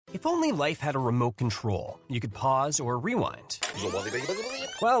If only life had a remote control, you could pause or rewind.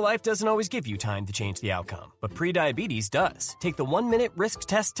 Well, life doesn't always give you time to change the outcome, but prediabetes does. Take the 1-minute risk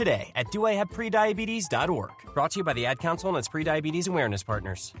test today at doihaveprediabetes.org. Brought to you by the Ad Council and its prediabetes awareness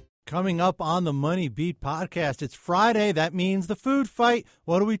partners. Coming up on the Money Beat podcast, it's Friday. That means the food fight.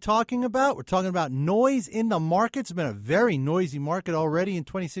 What are we talking about? We're talking about noise in the markets. It's been a very noisy market already in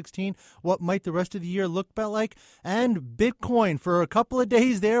 2016. What might the rest of the year look like? And Bitcoin. For a couple of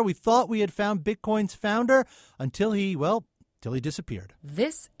days there, we thought we had found Bitcoin's founder until he disappeared.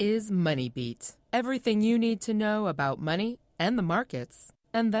 This is Money Beat. Everything you need to know about money and the markets,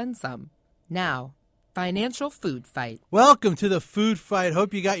 and then some. Now, financial food fight. Welcome to the food fight.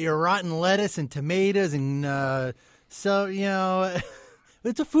 Hope you got your rotten lettuce and tomatoes and it's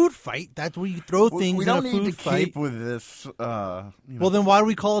a food fight. That's where you throw things in a food fight. We don't need to keep with this. Well, then why do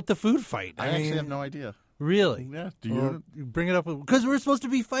we call it the food fight? I actually have no idea. Really? Yeah. Do you? You bring it up because we're supposed to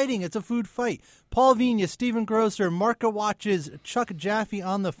be fighting. It's a food fight. Paul Vigna, Stephen Grocer, MarketWatch's Chuck Jaffe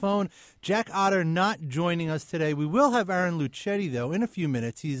on the phone. Jack Otter not joining us today. We will have Aaron Lucetti, though, in a few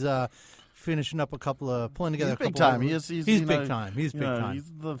minutes. He's finishing up pulling together He's a couple big time. He's big time. He's big time.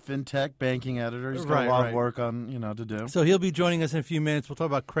 He's the fintech banking editor. He's got a lot of work on, to do. So he'll be joining us in a few minutes. We'll talk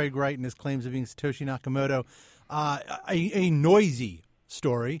about Craig Wright and his claims of being Satoshi Nakamoto. A noisy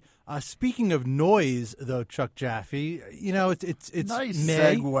story. Speaking of noise, though, Chuck Jaffe, it's nice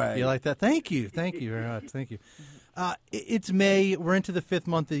May. segue. You like that? Thank you very much. Thank you. It's May. We're into the fifth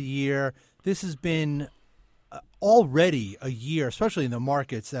month of the year. This has been already a year, especially in the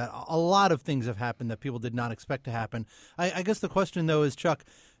markets, that a lot of things have happened that people did not expect to happen. I guess the question, though, is, Chuck,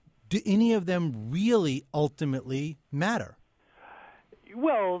 do any of them really ultimately matter?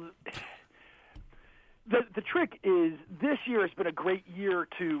 Well, the trick is this year has been a great year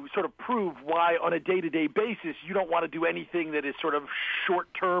to sort of prove why on a day-to-day basis you don't want to do anything that is sort of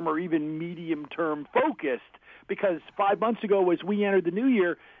short-term or even medium-term focused, because 5 months ago as we entered the new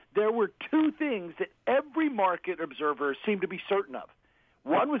year, there were two things that every market observer seemed to be certain of.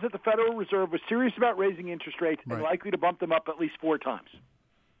 One was that the Federal Reserve was serious about raising interest rates and likely to bump them up at least 4 times.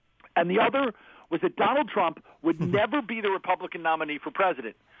 And the other was that Donald Trump would never be the Republican nominee for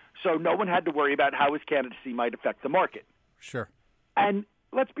president, so no one had to worry about how his candidacy might affect the market. Sure. And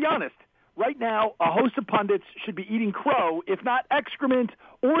let's be honest, right now a host of pundits should be eating crow, if not excrement,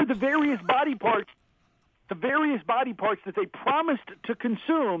 or the various body parts that they promised to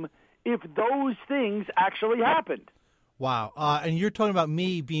consume if those things actually happened. Wow. And you're talking about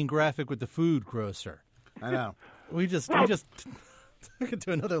me being graphic with the food, Grocer. I know. We just took it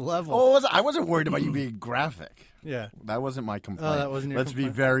to another level. Oh, I wasn't worried about you being graphic. Yeah. That wasn't my complaint. Oh, that wasn't your Let's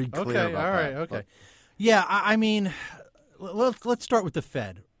complaint? be very clear about that. Okay, all right, okay. Yeah, I mean, let's start with the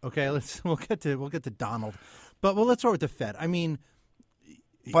Fed. Okay, we'll get to Donald, but let's start with the Fed. I mean,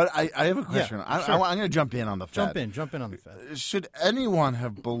 but I have a question. Yeah, sure. I'm going to jump in on the Fed. Jump in on the Fed. Should anyone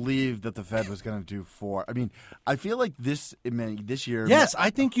have believed that the Fed was going to do 4? I mean, I feel like this year. Yes,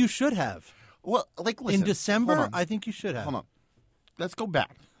 I think you should have. Well, listen. In December, I think you should have. Hold on. Let's go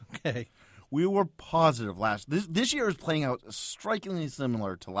back. Okay. We were positive this year is playing out strikingly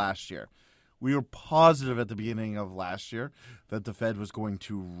similar to last year. We were positive at the beginning of last year that the Fed was going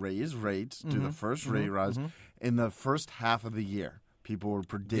to raise rates, do the first rate rise in the first half of the year. People were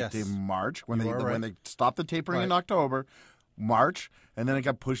predicting March when they stopped the tapering in October, March, and then it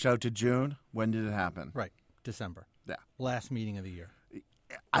got pushed out to June. When did it happen? Right, December. Yeah, last meeting of the year.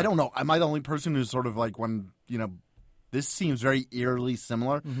 I don't know. Am I the only person who's sort of like when this seems very eerily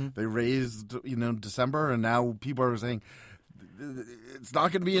similar? They raised December, and now people are saying it's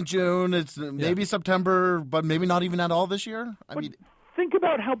not going to be in June. It's maybe September, but maybe not even at all this year. I mean, think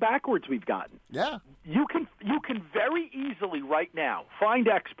about how backwards we've gotten. Yeah. You can very easily right now find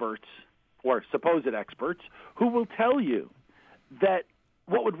experts or supposed experts who will tell you that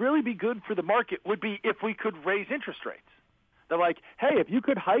what would really be good for the market would be if we could raise interest rates. They're like, hey, if you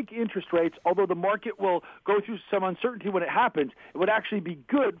could hike interest rates, although the market will go through some uncertainty when it happens, it would actually be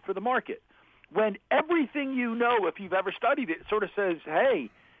good for the market. When everything if you've ever studied it, sort of says, hey,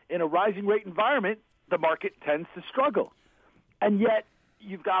 in a rising rate environment, the market tends to struggle. And yet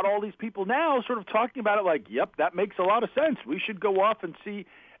you've got all these people now sort of talking about it like, yep, that makes a lot of sense. We should go off and see.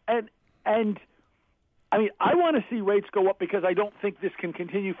 And I mean, I want to see rates go up because I don't think this can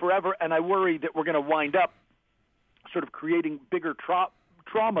continue forever, and I worry that we're going to wind up sort of creating bigger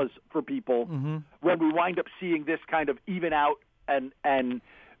traumas for people when we wind up seeing this kind of even out and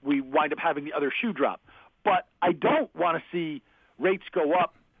we wind up having the other shoe drop. But I don't want to see rates go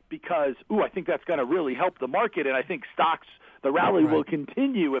up because, I think that's going to really help the market, and I think stocks, the rally will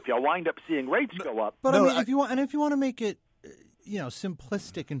continue if you wind up seeing rates go up. But I mean, if you want to make it,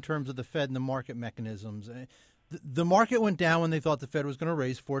 simplistic in terms of the Fed and the market mechanisms. The market went down when they thought the Fed was going to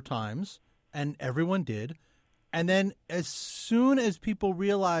raise 4 times, and everyone did. And then as soon as people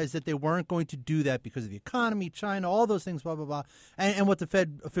realized that they weren't going to do that because of the economy, China, all those things, blah, blah, blah, and what the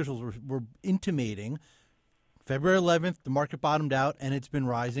Fed officials were intimating, February 11th, the market bottomed out, and it's been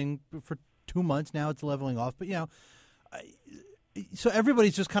rising for 2 months now. It's leveling off. But, so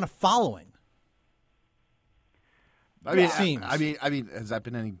everybody's just kind of following. I mean, has that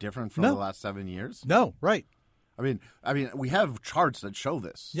been any different from the last 7 years? No, right. I mean, we have charts that show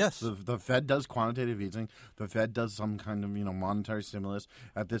this. Yes, the Fed does quantitative easing. The Fed does some kind of monetary stimulus.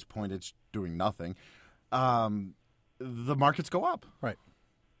 At this point, it's doing nothing. The markets go up. Right.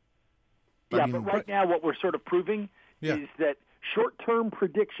 But right now, what we're sort of proving is that short-term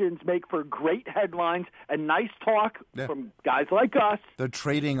predictions make for great headlines and nice talk from guys like us. They're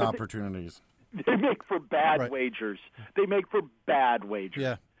trading opportunities. They make for bad wagers. They make for bad wagers.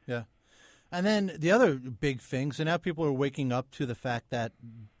 Yeah, yeah. And then the other big thing, so now people are waking up to the fact that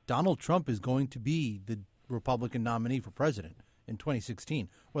Donald Trump is going to be the Republican nominee for president in 2016.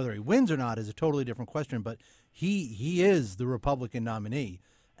 Whether he wins or not is a totally different question, but he is the Republican nominee.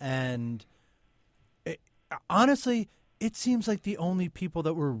 And honestly, it seems like the only people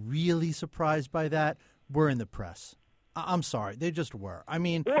that were really surprised by that were in the press. I'm sorry, they just were. I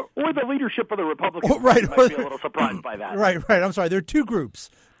mean, or the leadership of the Republicans might be a little surprised by that. Right. I'm sorry. There are two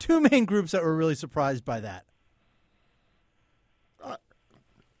main groups that were really surprised by that.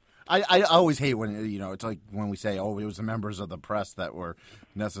 I always hate when it's like when we say, oh, it was the members of the press that were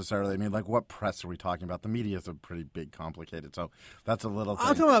necessarily. I mean, like, what press are we talking about? The media is a pretty big, complicated. So that's a little thing.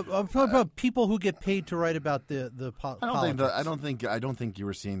 I'm talking about people who get paid to write about the politics. I don't think you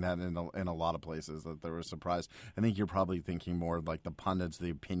were seeing that in a lot of places that they were surprised. I think you're probably thinking more of like the pundits,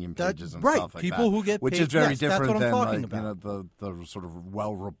 the opinion pages, and stuff like people that, who get which paid, is very that's different what I'm talking than about. The sort of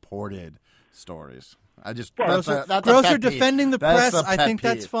well reported stories. Grocer defending the press. I think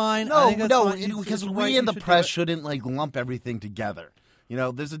that's fine. Because we in the press shouldn't like lump everything together.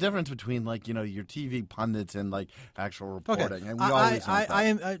 There's a difference between like your TV pundits and like actual reporting. Okay.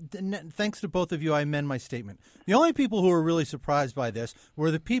 And thanks to both of you, I amend my statement. The only people who were really surprised by this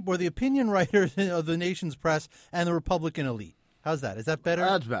were the opinion writers of the nation's press and the Republican elite. How's that? Is that better?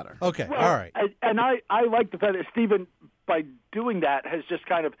 That's better. Okay. Well, all right. And I like the fact that Stephen, by doing that, has just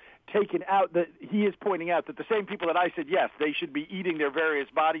kind of taken out that he is pointing out that the same people that I said, yes, they should be eating their various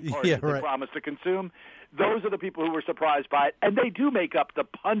body parts that they promised to consume, those are the people who were surprised by it. And they do make up the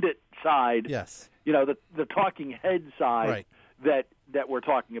pundit side, yes, the talking head side that we're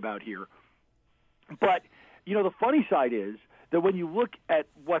talking about here. But, the funny side is that when you look at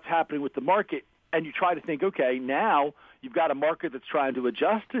what's happening with the market and you try to think, okay, now you've got a market that's trying to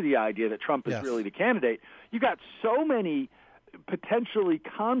adjust to the idea that Trump is really the candidate, you've got so many potentially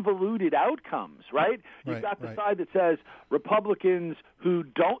convoluted outcomes, right? You've got the side that says Republicans who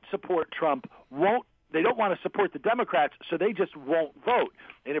don't support Trump they don't want to support the Democrats, so they just won't vote.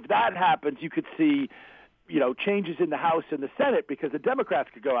 And if that happens, you could see, changes in the House and the Senate because the Democrats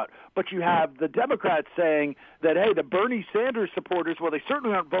could go out. But you have the Democrats saying that, hey, the Bernie Sanders supporters, well, they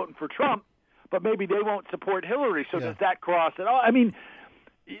certainly aren't voting for Trump, but maybe they won't support Hillary. So does that cross at all? I mean,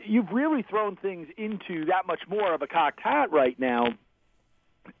 you've really thrown things into that much more of a cocked hat right now.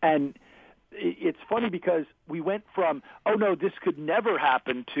 And it's funny because we went from, oh, no, this could never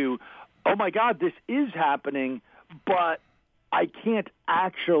happen to, oh, my God, this is happening, but I can't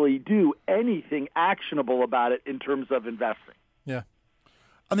actually do anything actionable about it in terms of investing. Yeah.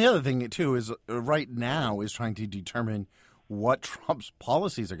 And the other thing, too, is right now is trying to determine what Trump's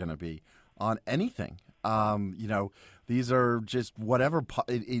policies are going to be on anything. These are just whatever.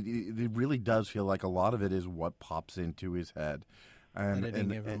 It really does feel like a lot of it is what pops into his head. And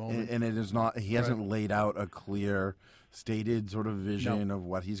it is not. He hasn't laid out a clear, stated sort of vision of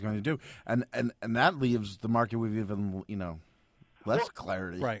what he's going to do, and that leaves the market with even less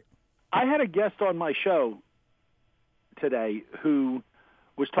clarity. Right. I had a guest on my show today who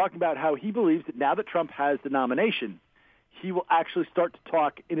was talking about how he believes that now that Trump has the nomination, he will actually start to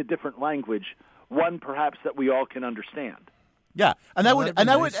talk in a different language, one perhaps that we all can understand. Yeah, and that would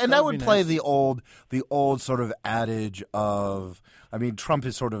play nice. the old sort of adage of, I mean, Trump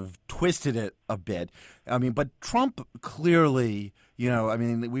has sort of twisted it a bit. I mean, but Trump clearly, I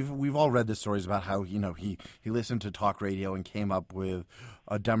mean, we've all read the stories about how he listened to talk radio and came up with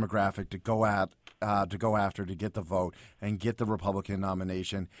a demographic to go after to get the vote and get the Republican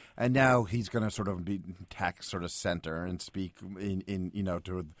nomination, and now he's going to sort of be tack sort of center and speak in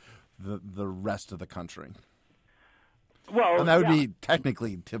to the rest of the country. Well, and that would be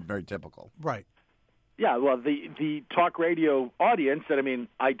technically very typical. Right. Yeah, well, the talk radio audience, and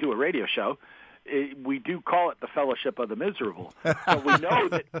I do a radio show, we do call it the Fellowship of the Miserable. So we know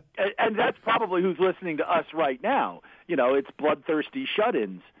that, and that's probably who's listening to us right now. It's bloodthirsty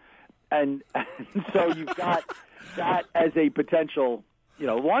shut-ins. And so you've got that as a potential,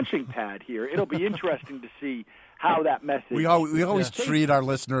 launching pad here. It'll be interesting to see how that message. We always treat our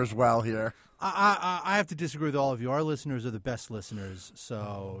listeners well here. I have to disagree with all of you. Our listeners are the best listeners,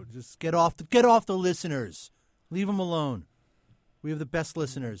 so just get off the listeners. Leave them alone. We have the best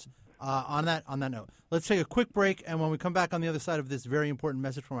listeners. On that note, let's take a quick break, and when we come back on the other side of this very important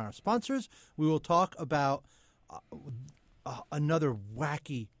message from our sponsors, we will talk about another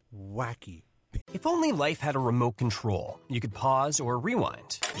wacky. If only life had a remote control, you could pause or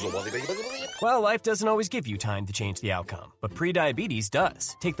rewind. Well, life doesn't always give you time to change the outcome, but prediabetes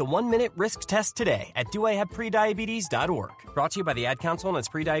does. Take the 1-minute risk test today at doihaveprediabetes.org. Brought to you by the Ad Council and its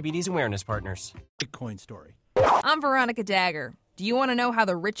prediabetes awareness partners. Bitcoin story. I'm Veronica Dagger. Do you want to know how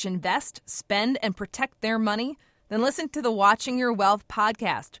the rich invest, spend, and protect their money? Then listen to the Watching Your Wealth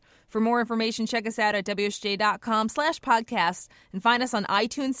podcast. For more information, check us out at WSJ.com/podcast and find us on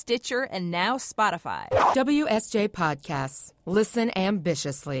iTunes, Stitcher, and now Spotify. WSJ Podcasts. Listen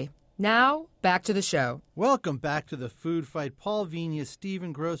ambitiously. Now, back to the show. Welcome back to the Food Fight. Paul Vigna,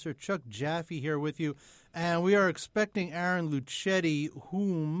 Stephen Grocer, Chuck Jaffe here with you. And we are expecting Aaron Lucetti,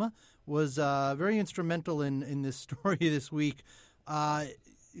 whom was very instrumental in this story this week. The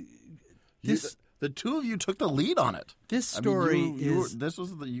two of you took the lead on it. This story you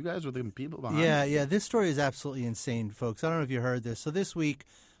guys were the people behind it. Yeah. This story is absolutely insane, folks. I don't know if you heard this. So this week,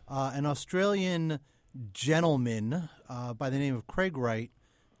 an Australian gentleman by the name of Craig Wright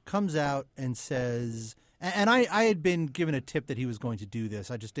comes out and says, and I had been given a tip that he was going to do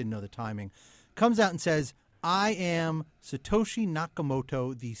this. I just didn't know the timing. Comes out and says, I am Satoshi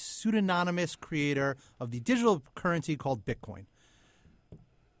Nakamoto, the pseudonymous creator of the digital currency called Bitcoin.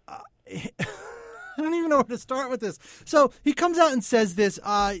 I don't even know where to start with this. So he comes out and says this,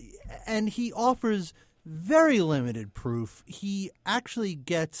 and he offers very limited proof. He actually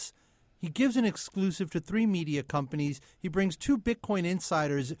gives an exclusive to 3 media companies. He brings 2 Bitcoin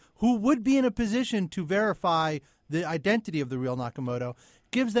insiders who would be in a position to verify the identity of the real Nakamoto,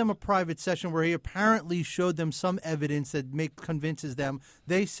 gives them a private session where he apparently showed them some evidence that convinces them.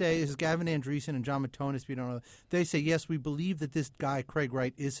 They say, this is Gavin Andreessen and John Matonis, if you don't know. They say, yes, we believe that this guy, Craig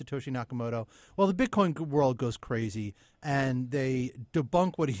Wright, is Satoshi Nakamoto. Well, the Bitcoin world goes crazy, and they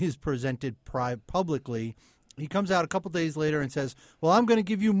debunk what he has presented publicly. He comes out a couple days later and says, well, I'm going to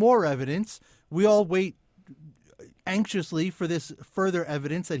give you more evidence. We all wait anxiously for this further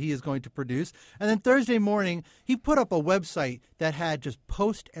evidence that he is going to produce. And then Thursday morning, he put up a website that had just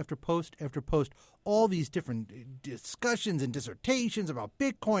post after post after post, all these different discussions and dissertations about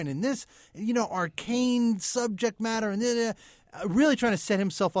Bitcoin and this, arcane subject matter, and really trying to set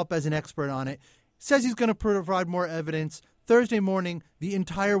himself up as an expert on it. Says he's going to provide more evidence. Thursday morning, the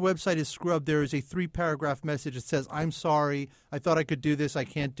entire website is scrubbed. There is a 3-paragraph message that says, I'm sorry. I thought I could do this. I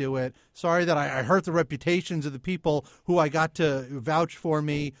can't do it. Sorry that I hurt the reputations of the people who I got to vouch for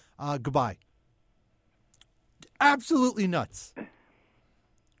me. Goodbye. Absolutely nuts.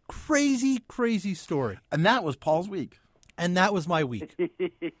 Crazy, crazy story. And that was Paul's week. And that was my week.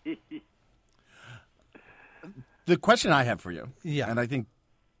 The question I have for you, yeah, and I think,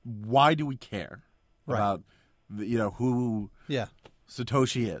 why do we care about who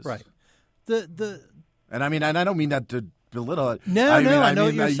Satoshi is? Right. And I don't mean that to belittle it. No, I know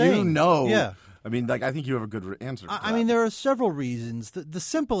what you're saying. Yeah. I think you have a good answer. There are several reasons. The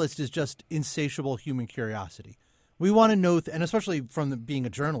simplest is just insatiable human curiosity. We want to know, and especially from being a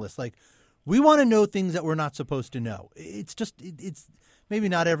journalist, we want to know things that we're not supposed to know. It's maybe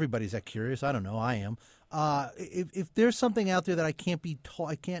not everybody's that curious. I don't know. I am. If there's something out there that I can't be told,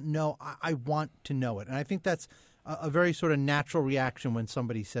 I can't know, I want to know it. And I think that's a very sort of natural reaction when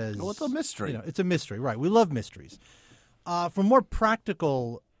somebody says, well, it's a mystery. It's a mystery, right? We love mysteries. For more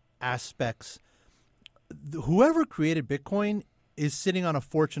practical aspects, whoever created Bitcoin is sitting on a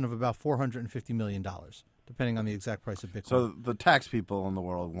fortune of about $450 million, depending on the exact price of Bitcoin. So the tax people in the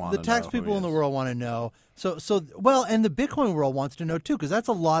world want to know. The tax people in the world want to know. And the Bitcoin world wants to know too, because that's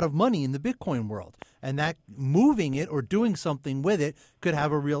a lot of money in the Bitcoin world. And that moving it or doing something with it could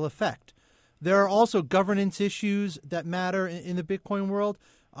have a real effect. There are also governance issues that matter in the Bitcoin world.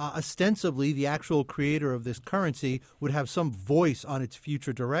 Ostensibly, the actual creator of this currency would have some voice on its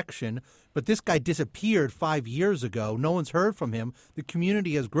future direction. But this guy disappeared 5 years ago. No one's heard from him. The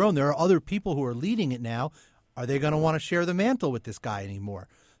community has grown. There are other people who are leading it now. Are they going to want to share the mantle with this guy anymore?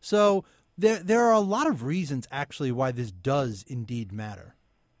 So there are a lot of reasons, actually, why this does indeed matter.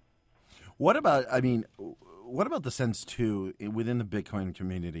 What about the sense, too, within the Bitcoin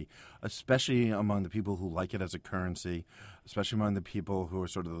community, especially among the people who like it as a currency, especially among the people who are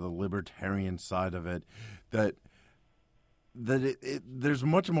sort of the libertarian side of it, that there's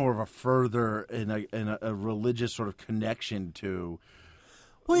much more of a further and a religious sort of connection to.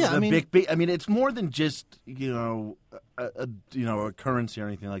 Well, yeah, I mean, it's more than just a currency or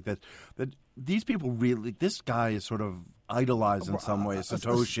anything like that. That these people really, this guy is sort of idolized in some ways,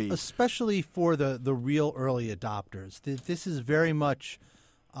 Satoshi, especially for the real early adopters. This is very much,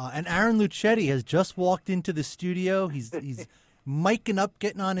 and Aaron Lucetti has just walked into the studio. He's micing up,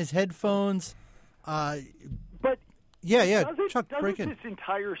 getting on his headphones. But Chuck, break in. Doesn't this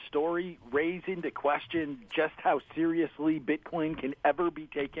entire story raise into question just how seriously Bitcoin can ever be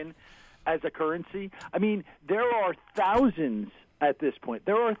taken as a currency? I mean, there are thousands at this point.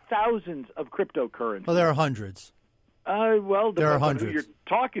 There are thousands of cryptocurrencies. Well, there are hundreds. There are hundreds. hundreds. Who you're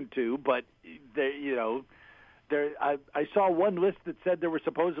talking to, but I saw one list that said there were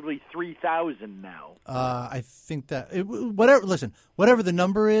supposedly 3,000 now. I think that whatever the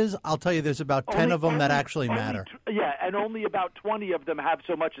number is, I'll tell you, there's about 10 of them that actually matter. And only about 20 of them have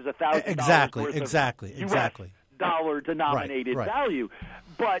so much as $1,000. Exactly. Dollar denominated value,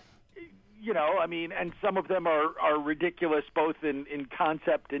 but. And some of them are ridiculous both in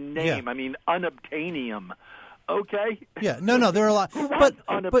concept and name. Yeah. I mean, unobtainium. Okay. Yeah. No. There are a lot. But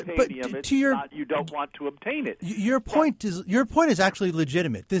to your, not, you don't want to obtain it. Your point is actually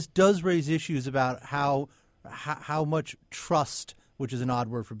legitimate. This does raise issues about how much trust, which is an odd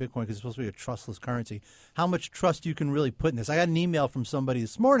word for Bitcoin because it's supposed to be a trustless currency, how much trust you can really put in this. I got an email from somebody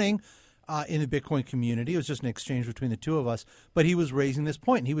this morning in the Bitcoin community. It was just an exchange between the two of us, but he was raising this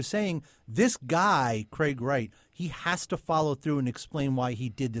point. And he was saying this guy, Craig Wright, he has to follow through and explain why he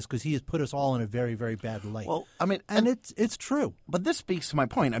did this because he has put us all in a very, very bad light. Well, I mean, and it's true. But this speaks to my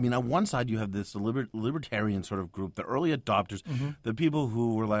point. I mean, on one side you have this libertarian sort of group, the early adopters, the people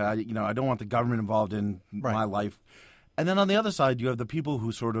who were like, I don't want the government involved in my life. And then on the other side, you have the people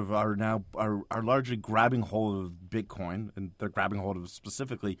who sort of are now are largely grabbing hold of Bitcoin, and they're grabbing hold of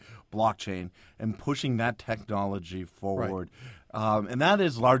specifically blockchain and pushing that technology forward. Right. And that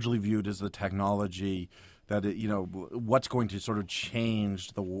is largely viewed as the technology that what's going to sort of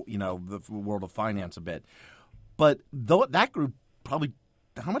change the world of finance a bit. But that group probably,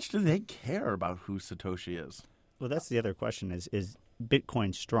 how much do they care about who Satoshi is? Well, that's the other question: is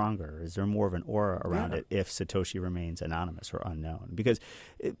Bitcoin stronger? Is there more of an aura around it if Satoshi remains anonymous or unknown? Because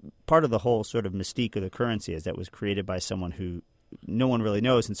part of the whole sort of mystique of the currency is that it was created by someone who no one really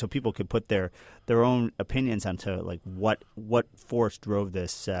knows, and so people could put their own opinions onto like what force drove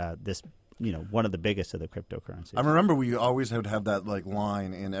this one of the biggest of the cryptocurrencies. I remember we always would have that like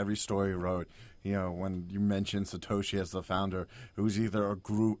line in every story you wrote. When you mentioned Satoshi as the founder, it was either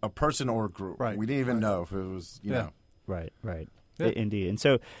a person or a group. Right. We didn't even know if it was know. Right. Yeah. Indeed. And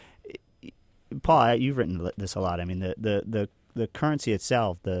so, Paul, you've written this a lot. I mean, the currency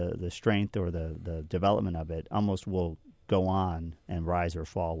itself, the strength or the development of it, almost will go on and rise or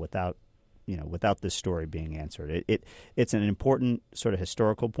fall without this story being answered. It's an important sort of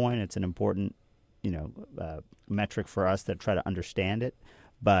historical point. It's an important metric for us to try to understand it,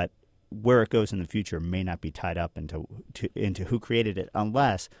 but where it goes in the future may not be tied up into who created it,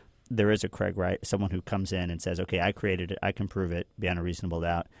 unless there is a Craig Wright, someone who comes in and says, okay, I created it, I can prove it beyond a reasonable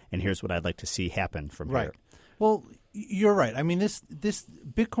doubt, and here's what I'd like to see happen from here. Well, you're right. I mean, this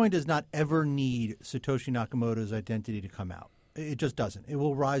Bitcoin does not ever need Satoshi Nakamoto's identity to come out. It just doesn't. It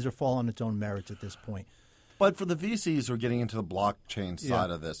will rise or fall on its own merits at this point. But for the VCs who are getting into the blockchain side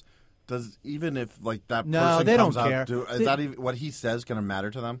of this, does even if like that person they comes don't care. out, is that even what he says going to matter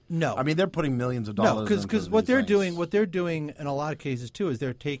to them? No. I mean, they're putting millions of dollars. No, because what they're doing in a lot of cases too is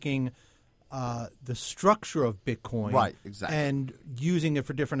they're taking the structure of Bitcoin, and using it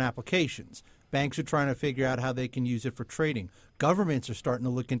for different applications. Banks are trying to figure out how they can use it for trading. Governments are starting to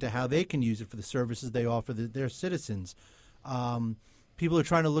look into how they can use it for the services they offer their citizens. People are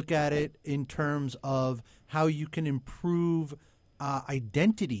trying to look at it in terms of how you can improve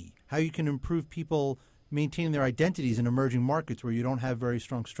identity, how you can improve people maintaining their identities in emerging markets where you don't have very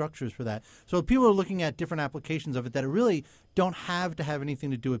strong structures for that. So people are looking at different applications of it that really don't have to have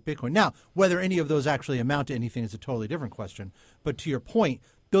anything to do with Bitcoin. Now, whether any of those actually amount to anything is a totally different question. But to your point,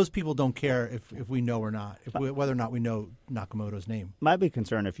 those people don't care if we know or not, whether or not we know Nakamoto's name. My big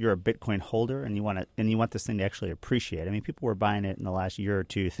concern, if you're a Bitcoin holder and you want this thing to actually appreciate. I mean, people were buying it in the last year or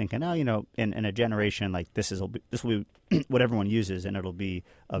two, thinking, in a generation like this will be what everyone uses, and it'll be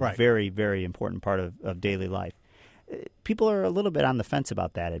a very, very important part of daily life. people are a little bit on the fence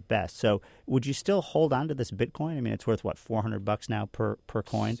about that at best. So would you still hold on to this Bitcoin? I mean, it's worth, what, $400 now per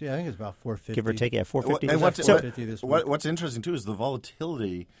coin? Yeah, I think it's about $450. Give or take, yeah, $450. And what's interesting, too, is the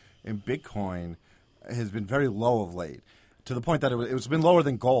volatility in Bitcoin has been very low of late, to the point that it's been lower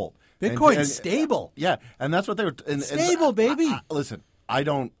than gold. Bitcoin's stable. Yeah, and that's what they were stable, baby. Listen,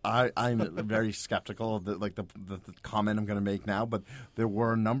 I'm very skeptical of the comment I'm going to make now, but there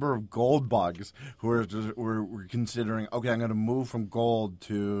were a number of gold bugs who were considering, okay, I'm going to move from gold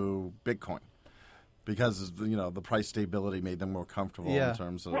to Bitcoin because the price stability made them more comfortable in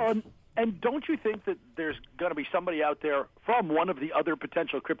terms of. Well, and don't you think that there's going to be somebody out there from one of the other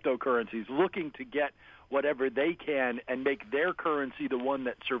potential cryptocurrencies looking to get whatever they can and make their currency the one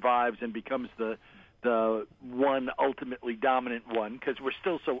that survives and becomes the one ultimately dominant one? Because we're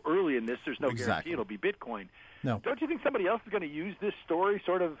still so early in this, there's no guarantee it'll be Bitcoin. No. Don't you think somebody else is going to use this story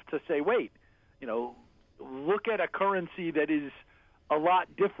sort of to say, wait, look at a currency that is a lot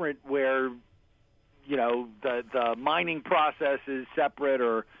different where, the mining process is separate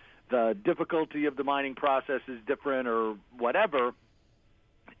or the difficulty of the mining process is different or whatever,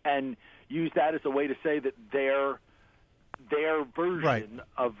 and use that as a way to say that their version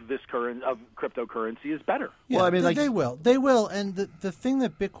of this of cryptocurrency is better. Yeah, well, I mean, they will. And the thing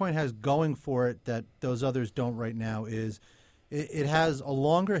that Bitcoin has going for it that those others don't right now is it has a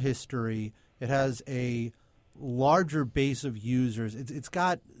longer history. It has a larger base of users. It's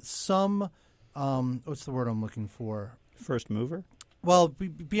got some what's the word I'm looking for? First mover? Well,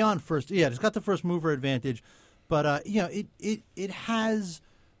 beyond first, it's got the first mover advantage, but it's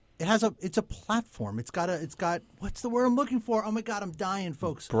a platform. It's got what's the word I'm looking for? Oh my God, I'm dying,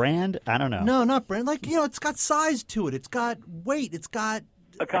 folks. Brand? I don't know. No, not brand. It's got size to it. It's got weight. It's got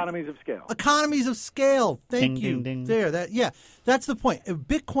economies of scale. Economies of scale. Thank ding, you. Ding, ding. There. That's the point.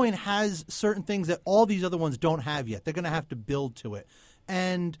 Bitcoin has certain things that all these other ones don't have yet. They're going to have to build to it,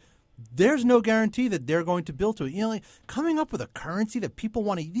 and there's no guarantee that they're going to build to it. Coming up with a currency that people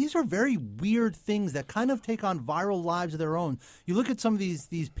want to – these are very weird things that kind of take on viral lives of their own. You look at some of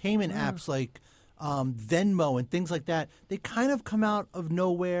these payment apps like Venmo and things like that. They kind of come out of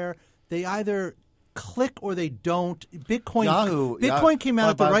nowhere. They either click or they don't. Bitcoin came out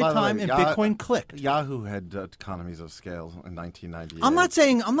at the right time, and Bitcoin clicked. Yahoo had economies of scale in 1998. I'm not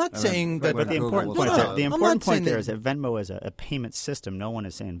saying that. But the important point there is that Venmo is a payment system. No one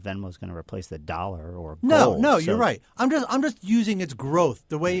is saying Venmo is going to replace the dollar or gold. No, you're right. I'm just using its growth,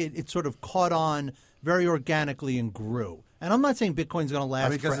 the way it sort of caught on very organically and grew. And I'm not saying Bitcoin's going to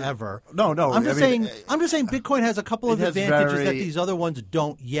last forever. No. I'm just saying Bitcoin has a couple of advantages that these other ones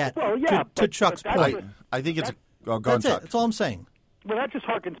don't yet. Well, yeah, to Chuck's point, I think it's that's it. That's all I'm saying. Well, that just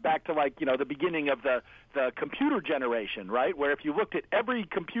harkens back to the beginning of the computer generation, right? Where if you looked at every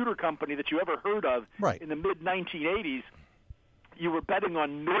computer company that you ever heard of in the mid 1980s, you were betting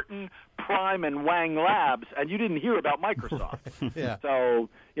on Norton, Prime, and Wang Labs, and you didn't hear about Microsoft. Yeah. So,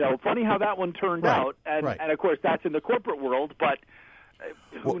 funny how that one turned out. And of course, that's in the corporate world, but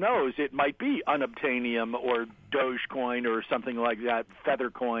who knows? It might be Unobtainium or Dogecoin or something like that,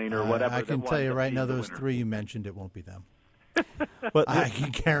 Feathercoin or whatever. I can tell you right now, those three you mentioned, it won't be them. But I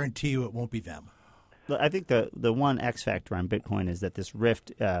can guarantee you it won't be them. I think the one X factor on Bitcoin is that this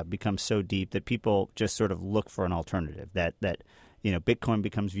rift becomes so deep that people just sort of look for an alternative, that Bitcoin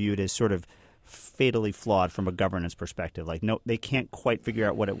becomes viewed as sort of fatally flawed from a governance perspective. No, they can't quite figure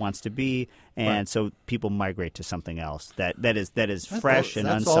out what it wants to be, and so people migrate to something else that is fresh and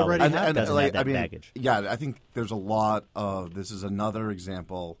unsullied. Already doesn't have that baggage. Yeah, I think there's a lot of – this is another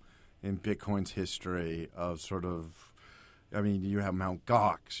example in Bitcoin's history of sort of – you have Mt.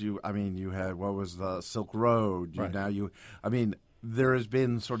 Gox. You had what was the Silk Road. There has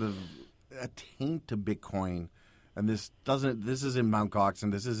been sort of a taint to Bitcoin, and this is in Mt. Gox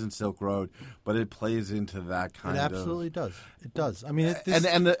and this is in Silk Road, but it plays into that kind of. It absolutely does. It does. And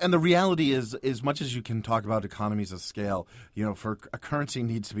the reality is, as much as you can talk about economies of scale, for a currency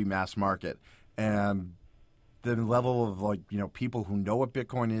needs to be mass market, and the level of people who know what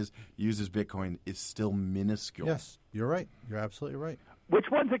Bitcoin is, uses Bitcoin, is still minuscule. Yes, you're right. You're absolutely right. Which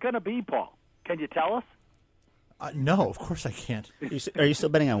one's it going to be, Paul? Can you tell us? No, of course I can't. Are you still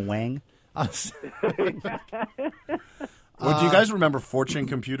betting on Wang? Do you guys remember Fortune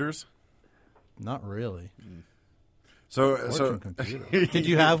computers? Not really. So did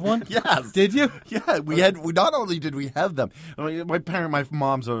you have one? Yes. Did you? Yeah, we had. Not only did we have them. My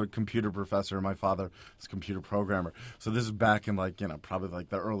mom's a computer professor, and my father is a computer programmer. So this is back in probably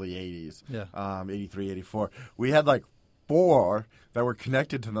the early 80s. Yeah. 83, 84. We had 4 that were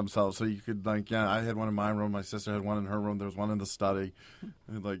connected to themselves, so you could I had one in my room, my sister had one in her room, there was one in the study,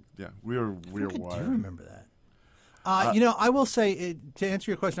 and we were wired. Do you remember that? I will say, to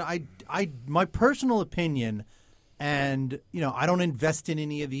answer your question, my personal opinion, and, I don't invest in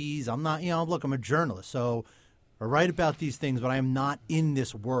any of these. I'm not, look, I'm a journalist, so I write about these things, but I am not in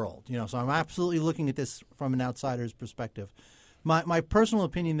this world, so I'm absolutely looking at this from an outsider's perspective. My personal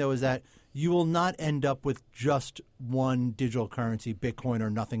opinion, though, is that you will not end up with just one digital currency, Bitcoin or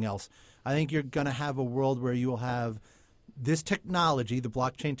nothing else. I think you're going to have a world where you will have this technology, the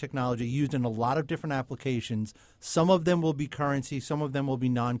blockchain technology, used in a lot of different applications. Some of them will be currency. Some of them will be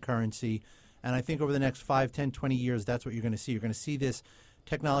non-currency. And I think over the next 5, 10, 20 years, that's what you're going to see. You're going to see this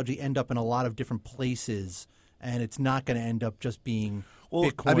technology end up in a lot of different places, and it's not going to end up just being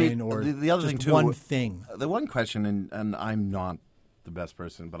Bitcoin or the other just thing too, one thing. The one question, and I'm not the best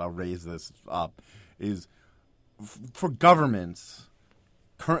person, but I'll raise this up, is for governments,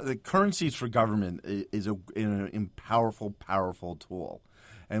 the currencies for government is a powerful tool.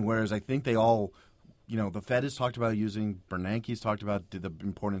 And whereas I think they all, the Fed has talked about using, Bernanke's talked about the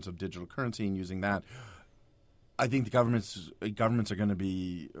importance of digital currency and using that. I think the governments are going to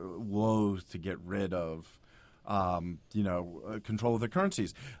be loath to get rid of, control of their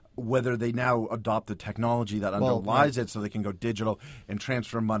currencies. Whether they now adopt the technology that underlies it so they can go digital and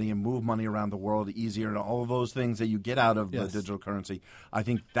transfer money and move money around the world easier and all of those things that you get out of the digital currency. I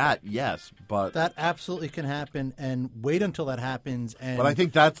think that, yes, but that absolutely can happen, and wait until that happens. But I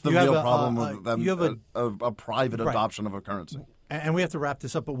think that's the real problem with them, you have a private adoption of a currency. And we have to wrap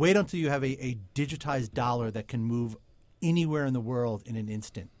this up, but wait until you have a digitized dollar that can move anywhere in the world in an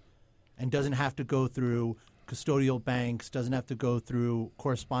instant and doesn't have to go through custodial banks, doesn't have to go through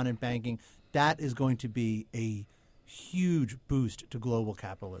correspondent banking. That is going to be a huge boost to global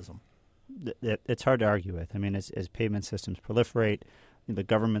capitalism. It's hard to argue with. I mean, as payment systems proliferate, the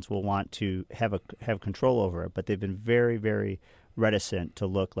governments will want to have control over it, but they've been very, very reticent to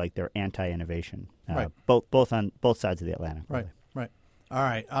look like they're anti-innovation, both on both sides of the Atlantic. Right. All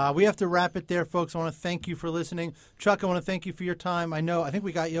right. We have to wrap it there, folks. I want to thank you for listening. Chuck, I want to thank you for your time. I think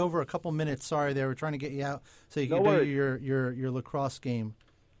we got you over a couple minutes. Sorry there. We're trying to get you out so you can do your lacrosse game.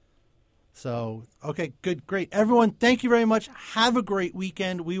 So, okay, good, great. Everyone, thank you very much. Have a great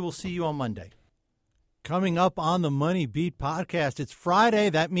weekend. We will see you on Monday. Coming up on the MoneyBeat podcast, it's Friday.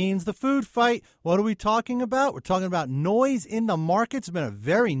 That means the food fight. What are we talking about? We're talking about noise in the markets. It's been a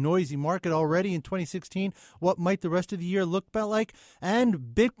very noisy market already in 2016. What might the rest of the year look like?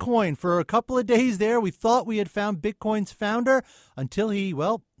 And Bitcoin. For a couple of days there, we thought we had found Bitcoin's founder until he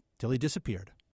disappeared.